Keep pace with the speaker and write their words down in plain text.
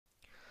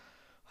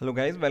Hello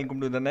guys,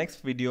 welcome to the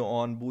next video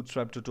on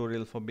Bootstrap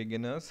tutorial for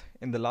beginners.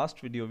 In the last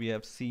video we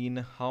have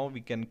seen how we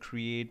can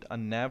create a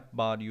nav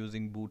bar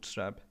using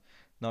Bootstrap.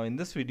 Now in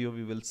this video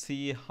we will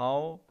see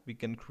how we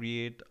can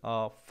create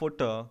a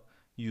footer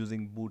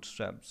using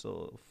Bootstrap.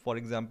 So for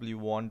example, you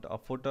want a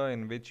footer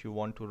in which you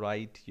want to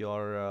write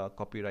your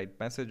copyright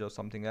message or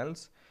something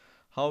else.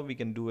 How we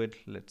can do it,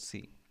 let's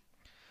see.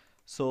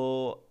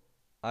 So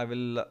I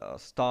will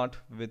start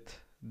with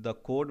the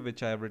code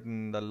which I have written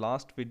in the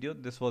last video.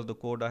 This was the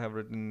code I have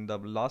written in the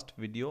last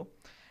video,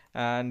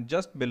 and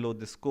just below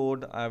this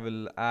code I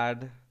will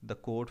add the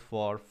code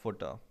for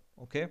footer.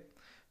 Okay,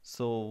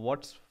 so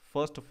what's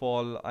first of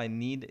all I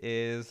need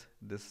is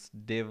this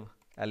div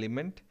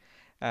element,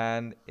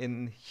 and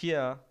in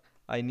here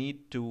I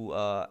need to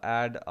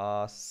add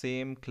a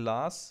same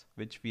class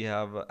which we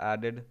have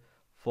added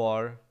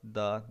for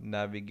the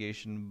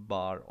navigation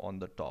bar on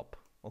the top.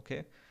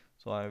 Okay,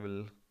 so I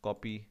will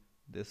copy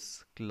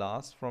this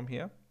class from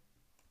here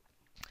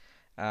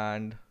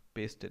and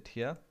paste it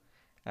here,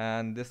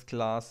 and this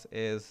class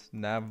is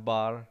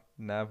navbar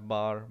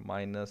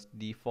minus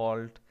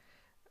default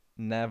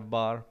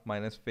navbar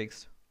minus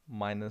fixed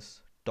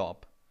minus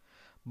top.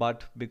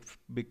 But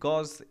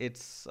because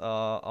it's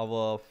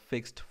our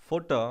fixed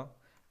footer,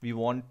 we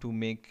want to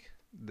make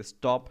this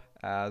top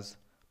as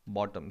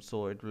bottom,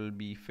 so it will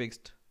be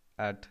fixed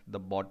at the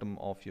bottom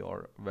of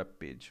your web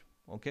page.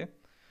 Okay,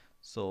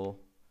 so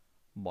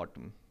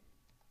bottom.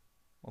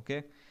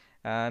 Okay,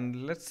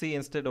 and let's see,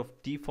 instead of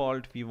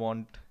default we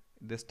want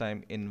this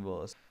time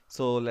inverse.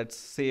 So let's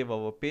save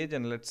our page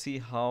and let's see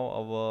how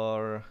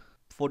our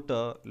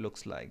footer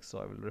looks like. So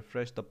I will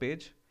refresh the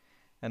page,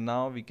 and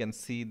now we can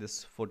see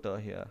this footer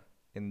here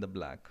in the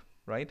black.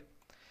 Right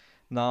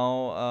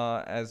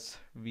now, as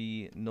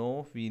we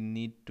know, we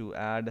need to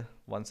add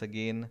once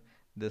again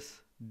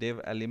this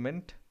div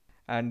element,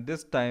 and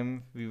this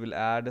time we will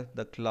add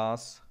the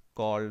class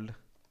called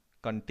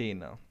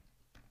container,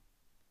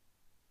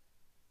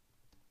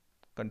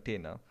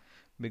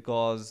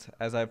 because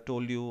as I've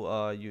told you,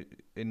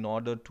 in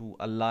order to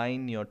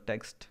align your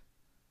text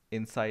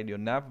inside your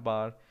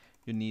navbar,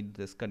 you need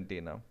this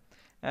container.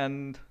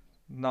 And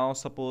now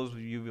suppose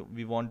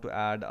we want to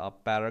add a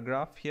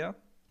paragraph here,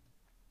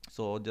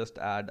 so just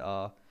add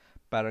a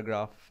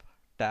paragraph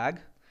tag,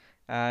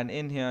 and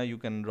in here you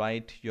can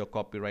write your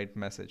copyright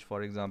message,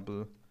 for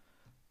example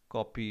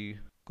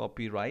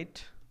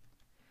copyright,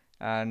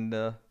 and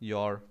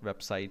your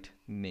website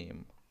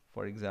name,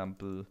 for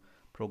example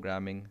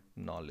programming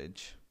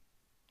knowledge.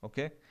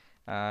 Okay,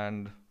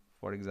 and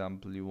for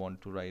example you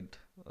want to write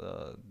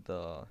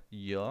the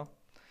year,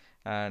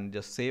 and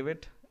just save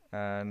it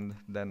and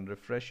then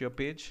refresh your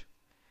page,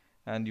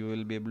 and you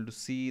will be able to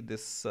see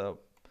this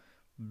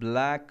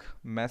black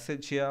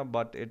message here,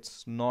 but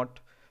it's not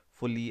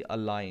fully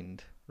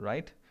aligned,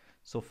 right?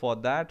 So for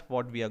that,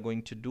 what we are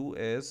going to do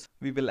is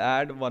we will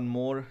add one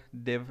more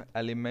div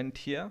element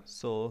here,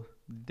 so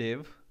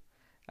div,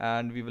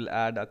 and we will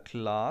add a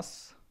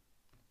class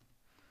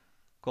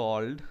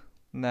called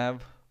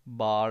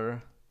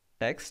navbar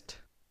text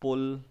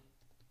pull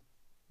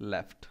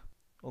left.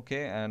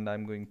 Okay, and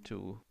I'm going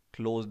to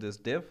close this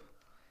div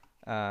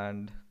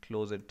and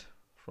close it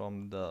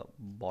from the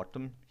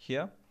bottom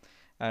here,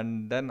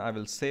 and then I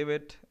will save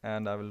it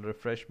and I will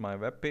refresh my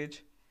web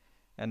page,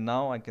 and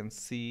now I can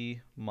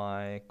see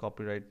my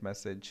copyright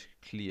message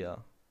clear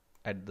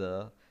at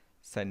the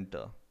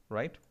center,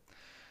 right?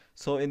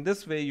 So in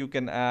this way you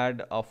can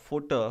add a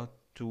footer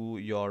to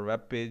your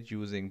web page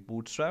using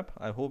Bootstrap.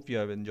 I hope you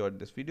have enjoyed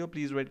this video.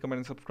 Please rate, comment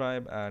and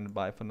subscribe, and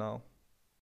bye for now.